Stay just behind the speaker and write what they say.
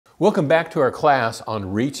Welcome back to our class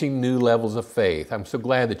on reaching new levels of faith. I'm so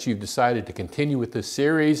glad that you've decided to continue with this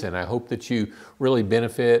series, and I hope that you really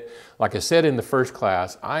benefit. Like I said in the first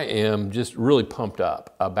class, I am just really pumped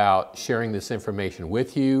up about sharing this information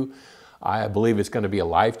with you. I believe it's going to be a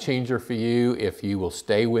life changer for you if you will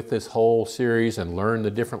stay with this whole series and learn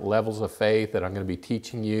the different levels of faith that I'm going to be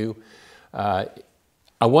teaching you. I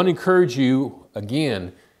want to encourage you,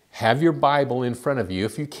 again, have your Bible in front of you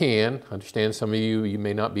if you can. I understand some of you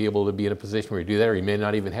may not be able to be in a position where you do that, or you may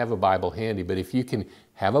not even have a Bible handy, but if you can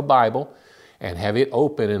have a Bible and have it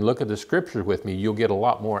open and look at the scriptures with me, you'll get a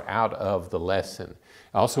lot more out of the lesson.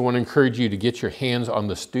 I also want to encourage you to get your hands on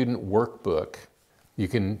the student workbook. You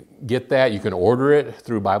can get that, you can order it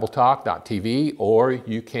through BibleTalk.tv, or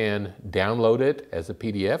you can download it as a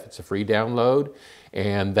PDF. It's a free download,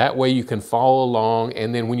 and that way you can follow along.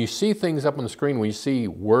 And then when you see things up on the screen, when you see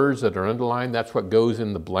words that are underlined, that's what goes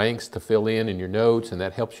in the blanks to fill in your notes, and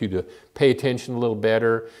that helps you to pay attention a little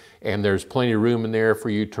better. And there's plenty of room in there for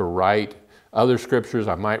you to write other scriptures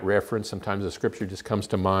I might reference. Sometimes a scripture just comes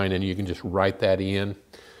to mind and you can just write that in.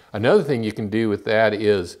 Another thing you can do with that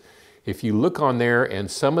is, if you look on there and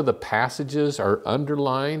some of the passages are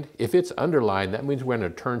underlined, if it's underlined, that means we're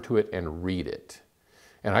going to turn to it and read it.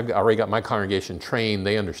 And I've already got my congregation trained.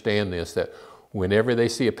 They understand this, that whenever they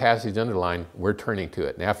see a passage underlined, we're turning to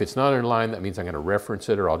it. Now, if it's not underlined, that means I'm going to reference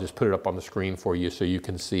it, or I'll just put it up on the screen for you so you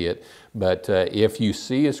can see it. But if you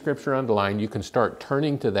see a scripture underlined, you can start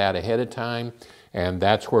turning to that ahead of time, and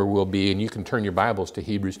that's where we'll be. And you can turn your Bibles to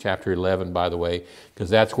Hebrews chapter 11, by the way, because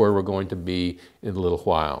that's where we're going to be in a little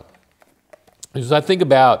while. As I think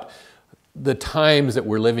about the times that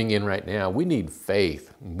we're living in right now, we need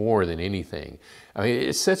faith more than anything. I mean,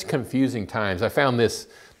 it's such confusing times. I found this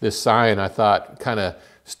sign I thought kind of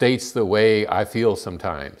states the way I feel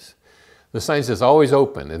sometimes. The sign says always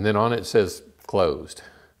open, and then on it says closed.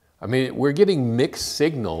 I mean, we're getting mixed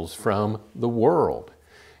signals from the world.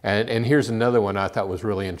 And here's another one I thought was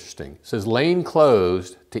really interesting. It says lane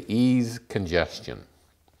closed to ease congestion.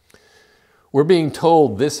 We're being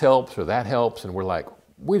told this helps or that helps, and we're like,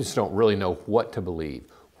 we just don't really know what to believe.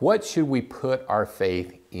 What should we put our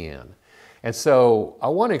faith in? And so I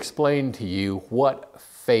want to explain to you what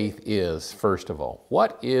faith is, first of all.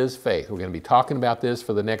 What is faith? We're going to be talking about this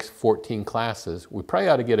for the next 14 classes. We probably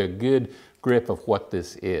ought to get a good grip of what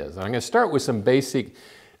this is. And I'm going to start with some basic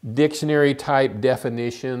dictionary type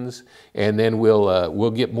definitions, and then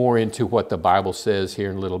we'll get more into what the Bible says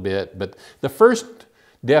here in a little bit. But the first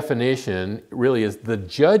definition really is the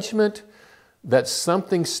judgment that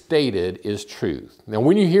something stated is truth. Now,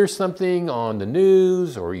 when you hear something on the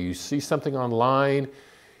news or you see something online,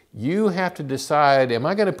 you have to decide, am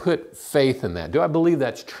I going to put faith in that? Do I believe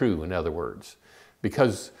that's true, in other words?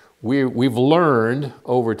 Because we've learned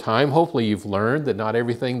over time, hopefully you've learned, that not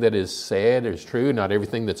everything that is said is true, not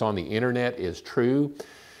everything that's on the internet is true.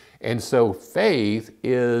 And so faith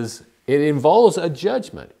it involves a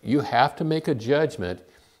judgment. You have to make a judgment.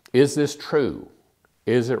 Is this true?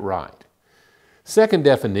 Is it right? Second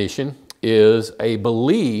definition is a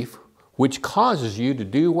belief which causes you to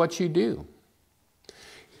do what you do.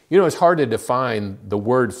 You know, it's hard to define the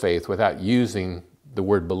word faith without using the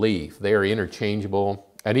word belief. They are interchangeable,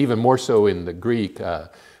 and even more so in the Greek.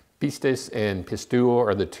 Pistis and pisteuo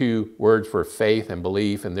are the two words for faith and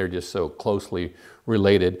belief, and they're just so closely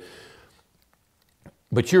related.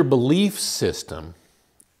 But your belief system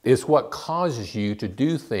is what causes you to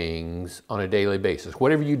do things on a daily basis.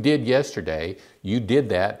 Whatever you did yesterday, you did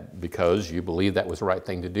that because you believed that was the right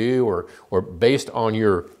thing to do, or based on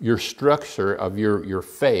your structure of your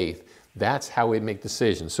faith. That's how we make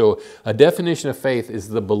decisions. So a definition of faith is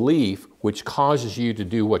the belief which causes you to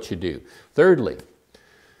do what you do. Thirdly,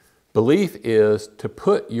 belief is to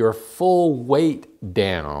put your full weight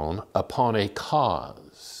down upon a cause.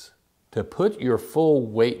 To put your full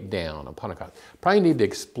weight down upon a cause. Probably need to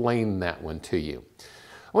explain that one to you.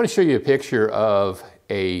 I want to show you a picture of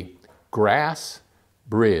a grass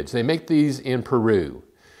bridge. They make these in Peru.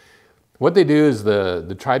 What they do is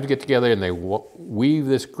the tribes get together and they weave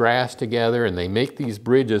this grass together, and they make these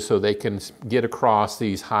bridges so they can get across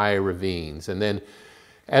these high ravines. And then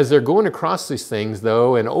as they're going across these things,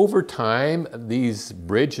 though, and over time, these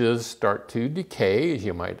bridges start to decay, as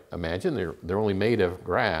you might imagine. They're only made of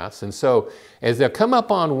grass. And so as they come up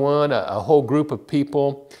on one, a whole group of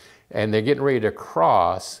people, and they're getting ready to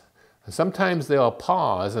cross, sometimes they'll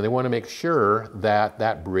pause and they want to make sure that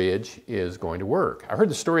that bridge is going to work. I heard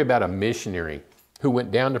the story about a missionary who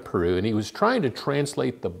went down to Peru, and he was trying to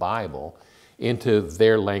translate the Bible into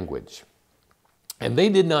their language. And they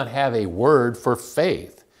did not have a word for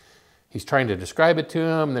faith. He's trying to describe it to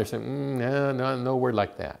them, and they're saying, no word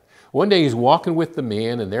like that. One day he's walking with the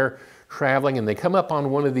men, and they're traveling, and they come up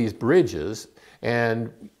on one of these bridges,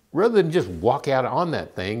 and rather than just walk out on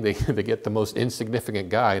that thing, they get the most insignificant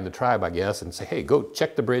guy in the tribe, I guess, and say, hey, go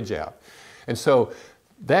check the bridge out. And so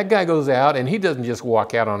that guy goes out, and he doesn't just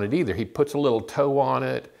walk out on it either. He puts a little toe on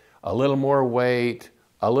it, a little more weight,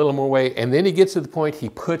 and then he gets to the point he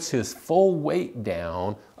puts his full weight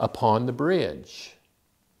down upon the bridge.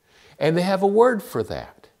 And they have a word for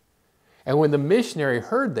that. And when the missionary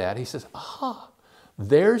heard that, he says,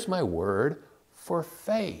 there's my word for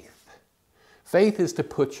faith. Faith is to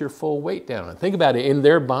put your full weight down. And think about it, in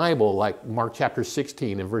their Bible, like Mark chapter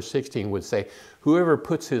 16 and verse 16 would say, whoever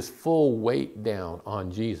puts his full weight down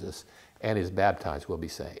on Jesus and is baptized will be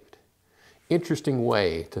saved. Interesting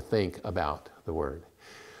way to think about the word.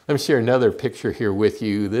 Let me share another picture here with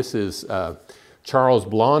you. This is Charles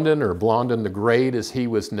Blondin, or Blondin the Great as he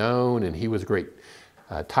was known, and he was a great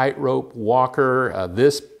tightrope walker.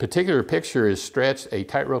 This particular picture is a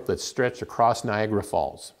tightrope that's stretched across Niagara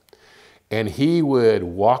Falls. And he would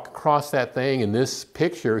walk across that thing. In this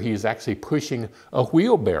picture, he's actually pushing a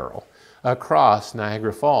wheelbarrow across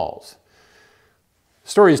Niagara Falls. The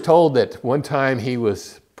story is told that one time he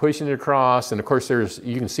was pushing it across, and of course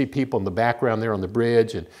you can see people in the background there on the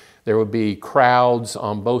bridge, and there would be crowds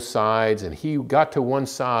on both sides, and he got to one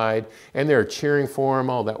side, and they're cheering for him.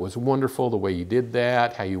 Oh, that was wonderful, the way you did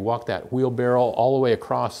that, how you walked that wheelbarrow all the way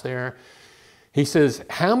across there. He says,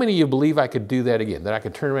 how many of you believe I could do that again, that I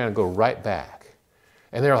could turn around and go right back?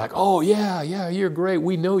 And they're like, oh, yeah, you're great.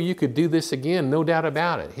 We know you could do this again, no doubt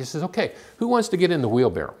about it. He says, okay, who wants to get in the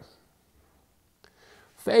wheelbarrow?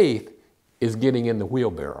 Faith is getting in the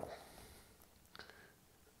wheelbarrow.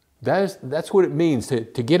 That's what it means to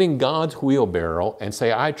get in God's wheelbarrow and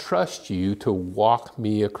say, I trust you to walk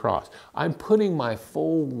me across. I'm putting my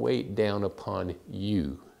full weight down upon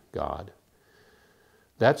you, God.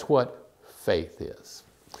 That's what faith is.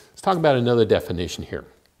 Let's talk about another definition here.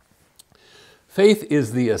 Faith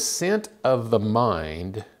is the assent of the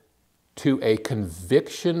mind to a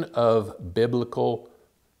conviction of biblical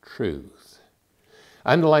truth.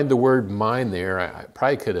 I underlined the word mind there. I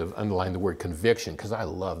probably could have underlined the word conviction because I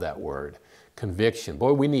love that word, conviction.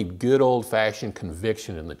 Boy, we need good old-fashioned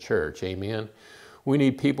conviction in the church, amen? We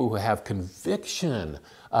need people who have conviction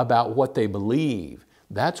about what they believe.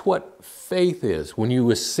 That's what faith is. When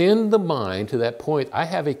you ascend the mind to that point, I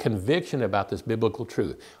have a conviction about this biblical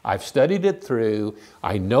truth. I've studied it through.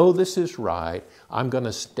 I know this is right. I'm going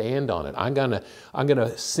to stand on it. I'm going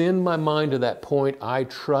to send my mind to that point. I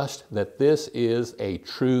trust that this is a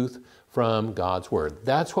truth from God's Word.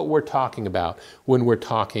 That's what we're talking about when we're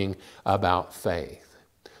talking about faith.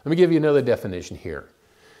 Let me give you another definition here.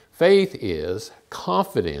 Faith is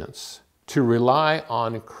confidence to rely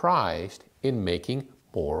on Christ in making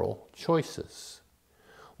moral choices.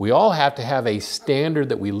 We all have to have a standard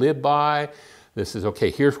that we live by. This is,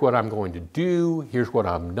 okay, here's what I'm going to do. Here's what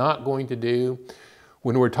I'm not going to do.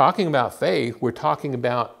 When we're talking about faith, we're talking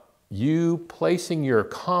about you placing your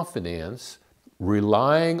confidence,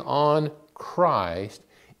 relying on Christ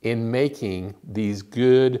in making these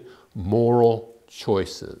good moral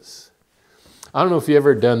choices. I don't know if you've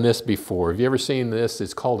ever done this before. Have you ever seen this?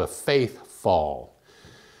 It's called a faith fall.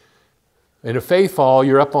 In a faith fall,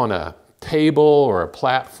 you're up on a table or a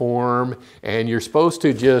platform, and you're supposed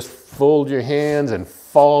to just fold your hands and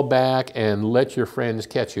fall back and let your friends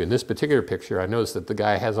catch you. In this particular picture, I noticed that the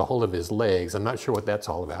guy has a hold of his legs. I'm not sure what that's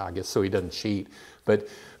all about, I guess so he doesn't cheat. But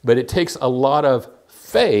it takes a lot of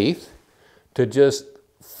faith to just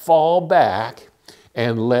fall back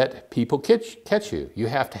and let people catch you. You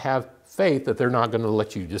have to have faith that they're not going to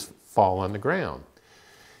let you just fall on the ground.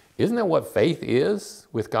 Isn't that what faith is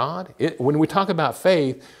with God? When we talk about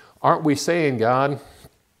faith, aren't we saying, God,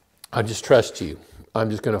 I just trust you.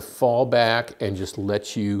 I'm just going to fall back and just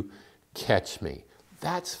let you catch me.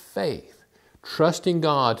 That's faith. Trusting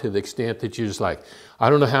God to the extent that you're just like,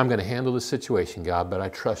 I don't know how I'm going to handle this situation, God, but I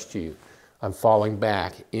trust you. I'm falling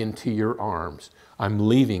back into your arms. I'm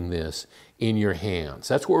leaving this in your hands.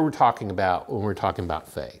 That's what we're talking about when we're talking about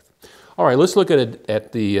faith. All right, let's look at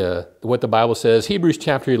what the Bible says. Hebrews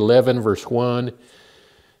chapter 11, verse 1,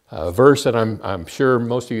 a verse that I'm sure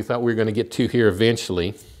most of you thought we were going to get to here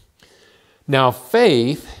eventually. Now,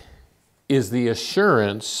 faith is the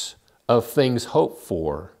assurance of things hoped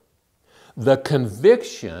for, the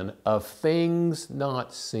conviction of things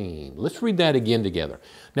not seen. Let's read that again together.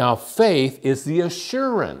 Now, faith is the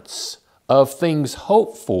assurance of things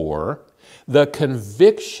hoped for, the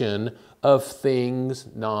conviction of things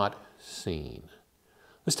not seen.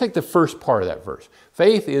 Let's take the first part of that verse.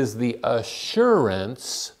 Faith is the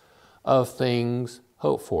assurance of things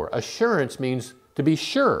hoped for. Assurance means to be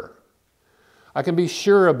sure. I can be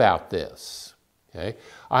sure about this. Okay?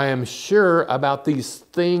 I am sure about these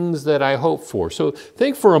things that I hope for. So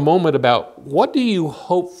think for a moment about, what do you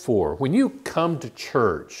hope for when you come to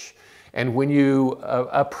church and when you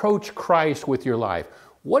approach Christ with your life?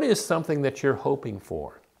 What is something that you're hoping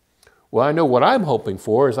for? Well, I know what I'm hoping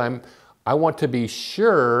for is I want to be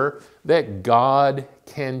sure that God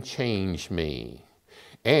can change me.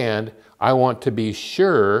 And I want to be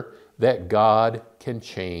sure that God can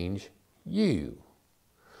change you.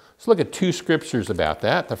 Let's look at two scriptures about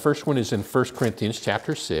that. The first one is in 1 Corinthians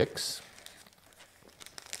chapter 6.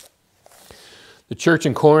 The church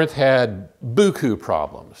in Corinth had buku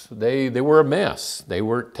problems. They were a mess. They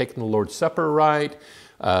weren't taking the Lord's Supper right.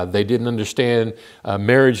 They didn't understand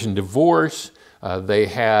marriage and divorce. They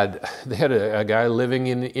had a guy living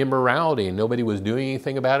in immorality and nobody was doing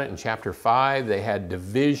anything about it in chapter 5. They had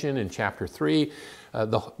division in chapter 3.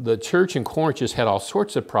 The church in Corinth just had all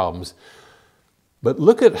sorts of problems. But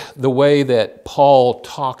look at the way that Paul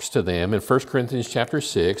talks to them in 1 Corinthians chapter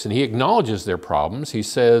 6, and he acknowledges their problems. He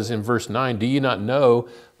says in verse 9, "Do you not know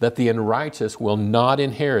that the unrighteous will not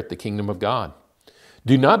inherit the kingdom of God?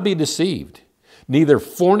 Do not be deceived. Neither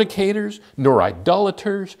fornicators, nor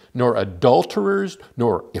idolaters, nor adulterers,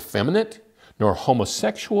 nor effeminate, nor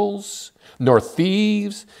homosexuals, nor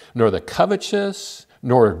thieves, nor the covetous,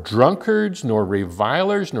 nor drunkards, nor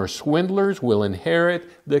revilers, nor swindlers will inherit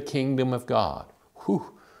the kingdom of God."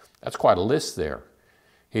 Whew, that's quite a list there.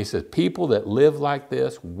 He says, people that live like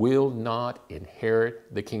this will not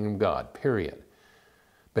inherit the kingdom of God, period.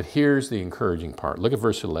 But here's the encouraging part. Look at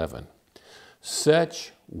verse 11.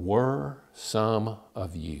 "Such were some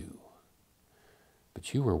of you,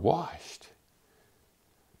 but you were washed,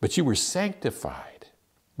 but you were sanctified,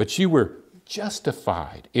 but you were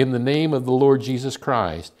justified in the name of the Lord Jesus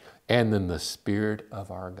Christ and in the Spirit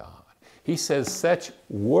of our God." He says, such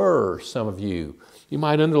were some of you. You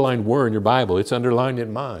might underline "were" in your Bible. It's underlined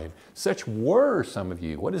in mine. Such were some of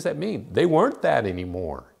you. What does that mean? They weren't that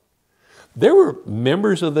anymore. There were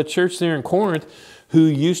members of the church there in Corinth who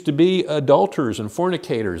used to be adulterers and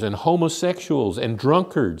fornicators and homosexuals and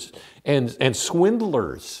drunkards and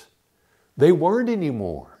swindlers. They weren't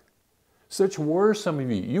anymore. Such were some of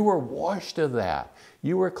you. You were washed of that.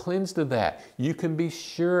 You were cleansed of that. You can be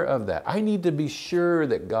sure of that. I need to be sure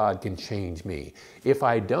that God can change me. If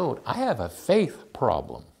I don't, I have a faith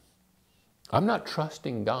problem. I'm not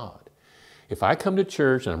trusting God. If I come to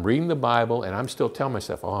church and I'm reading the Bible and I'm still telling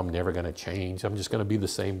myself, oh, I'm never going to change, I'm just going to be the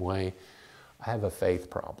same way, I have a faith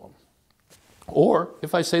problem. Or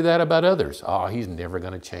if I say that about others, oh, he's never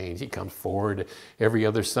going to change. He comes forward every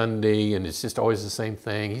other Sunday and it's just always the same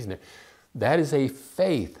thing. That is a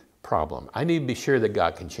faith problem. I need to be sure that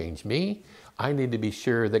God can change me. I need to be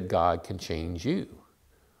sure that God can change you.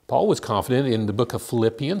 Paul was confident in the book of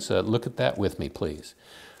Philippians. Look at that with me, please.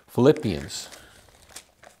 Philippians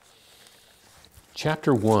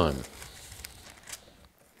chapter 1.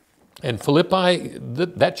 And Philippi,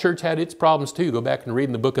 that church had its problems too. Go back and read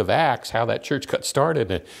in the book of Acts how that church got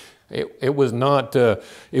started. It wasn't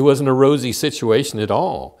a rosy situation at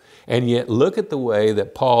all. And yet look at the way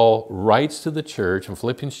that Paul writes to the church in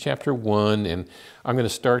Philippians chapter 1, and I'm going to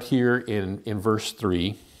start here in verse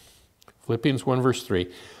 3. Philippians 1 verse 3.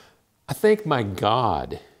 "I thank my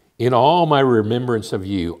God in all my remembrance of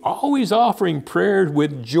you, always offering prayers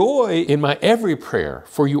with joy in my every prayer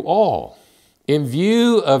for you all, in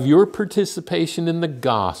view of your participation in the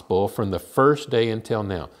gospel from the first day until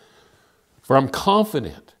now. For I'm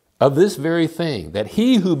confident of this very thing, that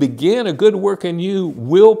he who began a good work in you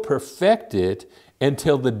will perfect it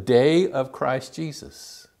until the day of Christ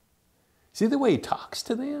Jesus." See the way he talks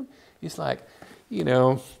to them? He's like,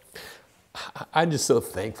 I'm just so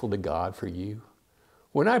thankful to God for you.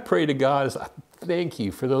 When I pray to God, I thank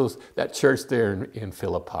you for that church there in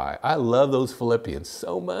Philippi. I love those Philippians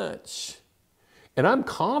so much. And I'm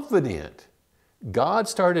confident God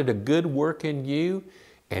started a good work in you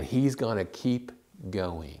and he's going to keep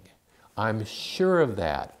going. I'm sure of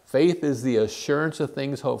that. Faith is the assurance of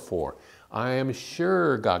things hoped for. I am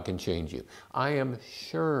sure God can change you. I am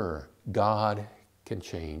sure God can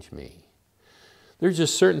change me. There's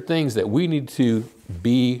just certain things that we need to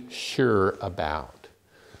be sure about.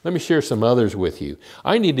 Let me share some others with you.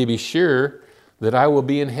 I need to be sure that I will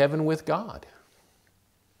be in heaven with God.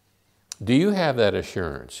 Do you have that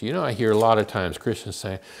assurance? I hear a lot of times Christians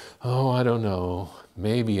say, oh, I don't know.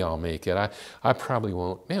 Maybe I'll make it. I probably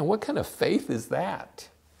won't. Man, what kind of faith is that?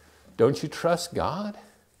 Don't you trust God?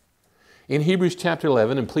 In Hebrews chapter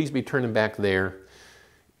 11, and please be turning back there,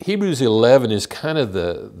 Hebrews 11 is kind of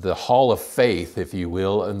the hall of faith, if you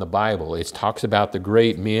will, in the Bible. It talks about the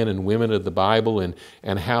great men and women of the Bible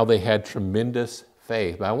and how they had tremendous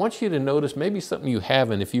faith. But I want you to notice maybe something you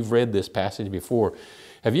haven't if you've read this passage before.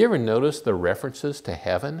 Have you ever noticed the references to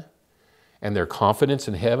heaven and their confidence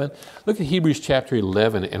in heaven? Look at Hebrews chapter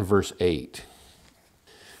 11 and verse 8.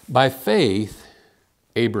 By faith,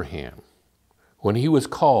 Abraham, when he was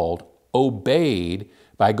called, obeyed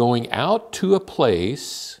by going out to a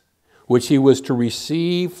place which he was to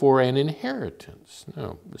receive for an inheritance.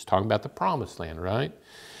 No, it's talking about the promised land, right?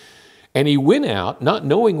 And he went out not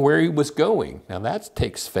knowing where he was going. Now that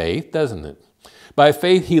takes faith, doesn't it? By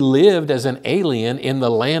faith he lived as an alien in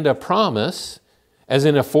the land of promise, as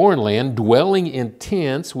in a foreign land, dwelling in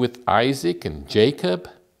tents with Isaac and Jacob,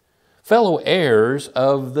 fellow heirs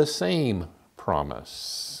of the same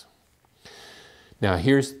promise. Now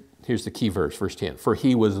here's the key verse, verse 10. For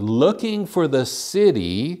he was looking for the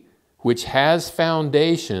city which has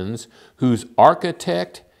foundations, whose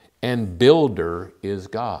architect and builder is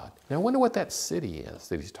God. Now I wonder what that city is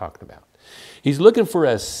that he's talking about. He's looking for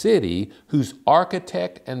a city whose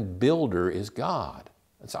architect and builder is God.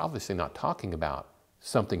 It's obviously not talking about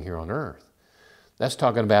something here on earth. That's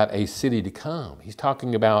talking about a city to come. He's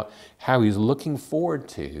talking about how he's looking forward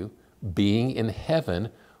to being in heaven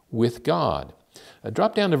with God.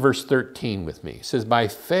 Drop down to verse 13 with me. It says, by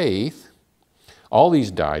faith, all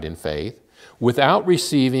these died in faith, without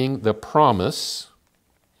receiving the promise,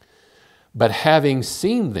 but having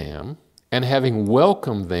seen them, and having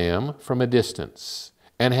welcomed them from a distance,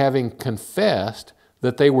 and having confessed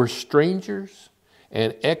that they were strangers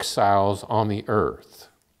and exiles on the earth.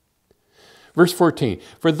 Verse 14,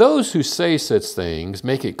 for those who say such things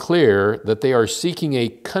make it clear that they are seeking a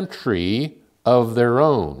country of their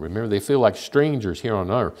own. Remember, they feel like strangers here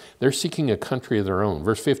on earth. They're seeking a country of their own.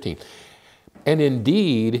 Verse 15, and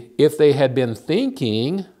indeed, if they had been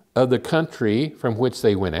thinking of the country from which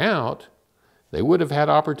they went out, they would have had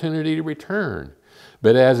opportunity to return.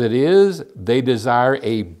 But as it is, they desire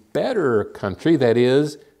a better country, that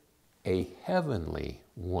is, a heavenly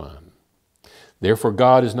one. Therefore,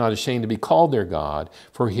 God is not ashamed to be called their God,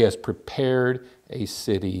 for he has prepared a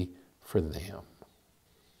city for them.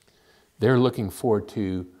 They're looking forward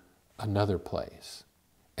to another place.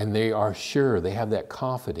 And they are sure, they have that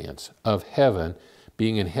confidence of heaven,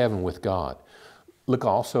 being in heaven with God. Look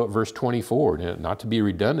also at verse 24, not to be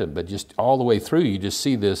redundant, but just all the way through, you just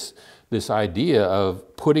see this idea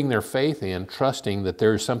of putting their faith in, trusting that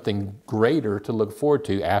there's something greater to look forward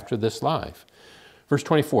to after this life. Verse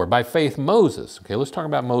 24, by faith Moses, okay, let's talk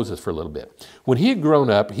about Moses for a little bit. When he had grown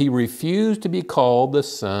up, he refused to be called the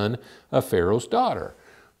son of Pharaoh's daughter.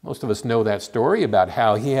 Most of us know that story about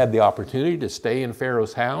how he had the opportunity to stay in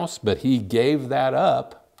Pharaoh's house, but he gave that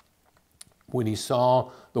up when he saw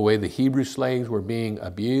the way the Hebrew slaves were being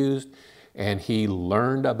abused, and he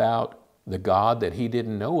learned about the God that he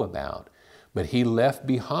didn't know about. But he left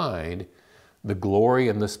behind the glory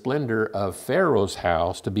and the splendor of Pharaoh's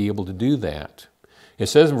house to be able to do that. It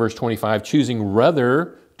says in verse 25, choosing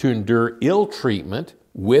rather to endure ill treatment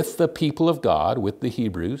with the people of God, with the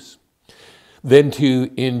Hebrews, than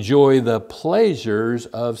to enjoy the pleasures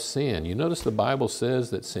of sin. You notice the Bible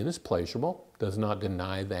says that sin is pleasurable, does not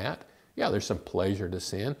deny that. Yeah, there's some pleasure to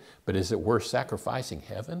sin, but is it worth sacrificing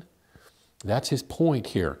heaven? That's his point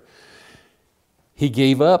here. He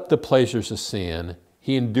gave up the pleasures of sin.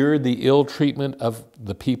 He endured the ill treatment of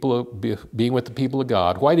the people, being with the people of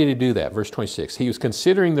God. Why did he do that? Verse 26, he was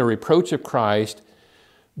considering the reproach of Christ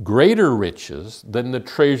greater riches than the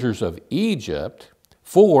treasures of Egypt,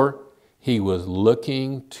 for he was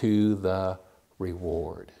looking to the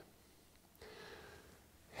reward.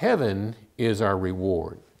 Heaven is our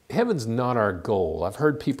reward. Heaven's not our goal. I've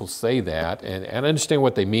heard people say that, and I understand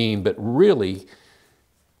what they mean, but really,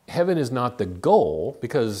 heaven is not the goal,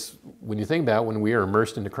 because when you think about it, when we are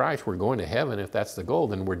immersed into Christ, we're going to heaven. If that's the goal,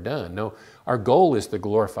 then we're done. No, our goal is to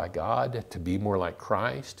glorify God, to be more like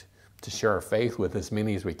Christ, to share our faith with as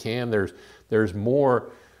many as we can. There's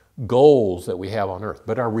more goals that we have on earth,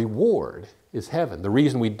 but our reward is heaven. The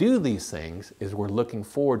reason we do these things is we're looking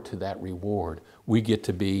forward to that reward. We get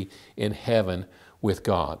to be in heaven with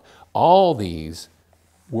God. All these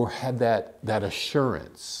had that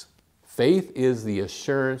assurance. Faith is the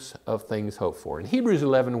assurance of things hoped for. In Hebrews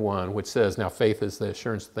 11:1, which says, now faith is the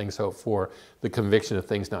assurance of things hoped for, the conviction of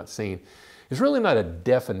things not seen, is really not a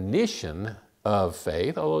definition of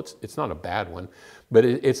faith, although it's not a bad one, but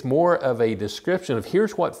it's more of a description of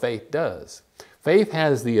here's what faith does. Faith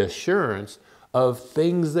has the assurance of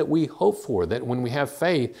things that we hope for, that when we have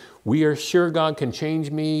faith, we are sure God can change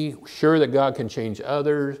me, sure that God can change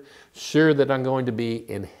others, sure that I'm going to be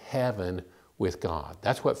in heaven with God.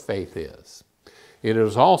 That's what faith is. It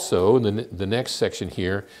is also, in the next section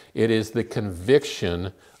here, it is the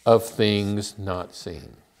conviction of things not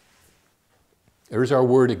seen. There's our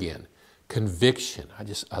word again, conviction.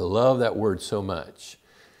 I love that word so much.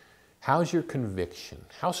 How's your conviction?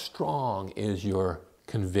 How strong is your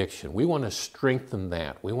conviction? We want to strengthen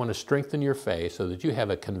that. We want to strengthen your faith so that you have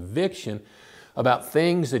a conviction about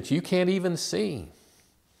things that you can't even see.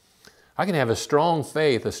 I can have a strong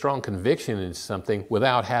faith, a strong conviction in something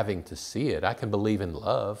without having to see it. I can believe in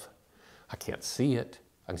love. I can't see it.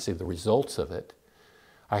 I can see the results of it.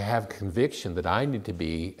 I have conviction that I need to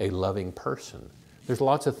be a loving person. There's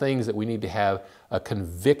lots of things that we need to have a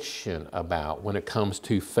conviction about when it comes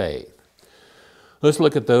to faith. Let's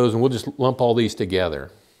look at those and we'll just lump all these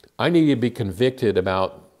together. I need to be convicted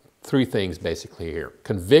about three things basically here.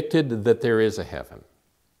 Convicted that there is a heaven.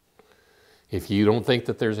 If you don't think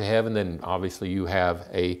that there's a heaven, then obviously you have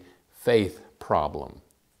a faith problem.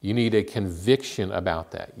 You need a conviction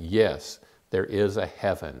about that. Yes, there is a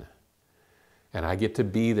heaven. And I get to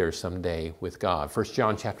be there someday with God. 1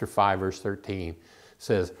 John chapter 5, verse 13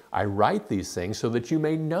 says, I write these things so that you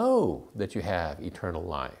may know that you have eternal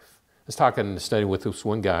life. I was talking and studying with this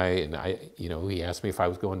one guy, and he asked me if I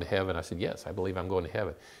was going to heaven. I said, yes, I believe I'm going to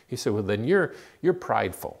heaven. He said, well, then you're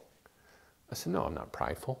prideful. I said, no, I'm not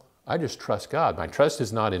prideful. I just trust God. My trust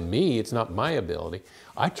is not in me. It's not my ability.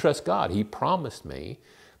 I trust God. He promised me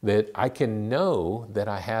that I can know that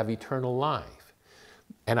I have eternal life.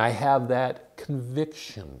 And I have that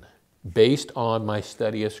conviction based on my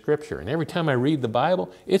study of Scripture. And every time I read the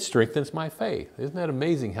Bible, it strengthens my faith. Isn't that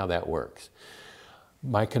amazing how that works?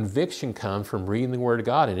 My conviction comes from reading the Word of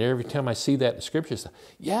God, and every time I see that in Scripture, it's,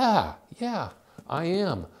 yeah, I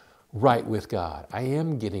am right with God. I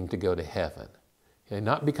am getting to go to heaven. And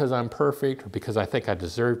not because I'm perfect or because I think I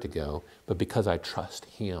deserve to go, but because I trust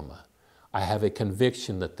Him. I have a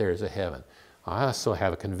conviction that there is a heaven. I also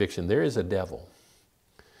have a conviction there is a devil.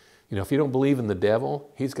 If you don't believe in the devil,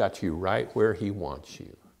 he's got you right where he wants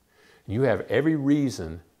you. You have every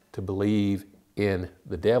reason to believe in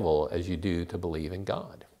the devil as you do to believe in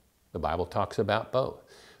God. The Bible talks about both.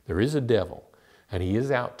 There is a devil, and he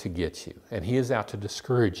is out to get you, and he is out to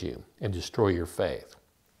discourage you and destroy your faith.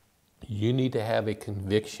 You need to have a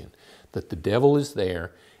conviction that the devil is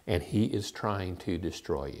there and he is trying to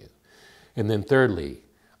destroy you. And then thirdly,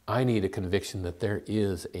 I need a conviction that there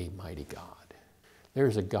is a mighty God. There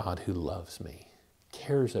is a God who loves me,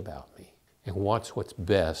 cares about me, and wants what's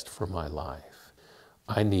best for my life.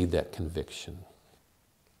 I need that conviction.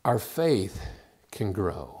 Our faith can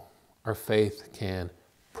grow. Our faith can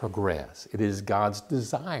progress. It is God's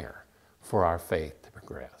desire for our faith to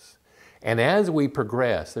progress. And as we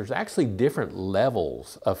progress, there's actually different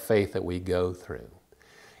levels of faith that we go through.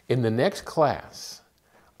 In the next class,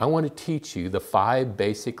 I want to teach you the 5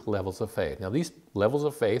 basic levels of faith. Now, these levels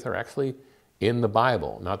of faith are actually in the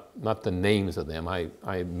Bible, not the names of them.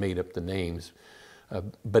 I made up the names.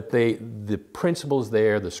 But the principles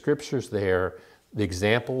there, the scriptures there, the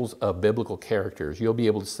examples of biblical characters, you'll be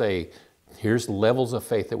able to say, here's levels of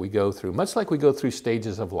faith that we go through. Much like we go through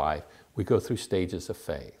stages of life, we go through stages of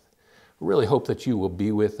faith. I really hope that you will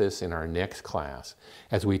be with us in our next class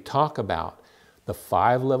as we talk about the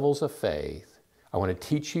 5 levels of faith. I want to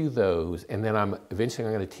teach you those, and then eventually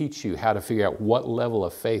I'm going to teach you how to figure out what level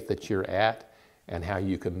of faith that you're at and how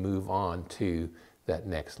you can move on to that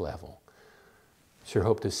next level. Sure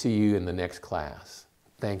hope to see you in the next class.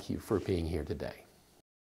 Thank you for being here today.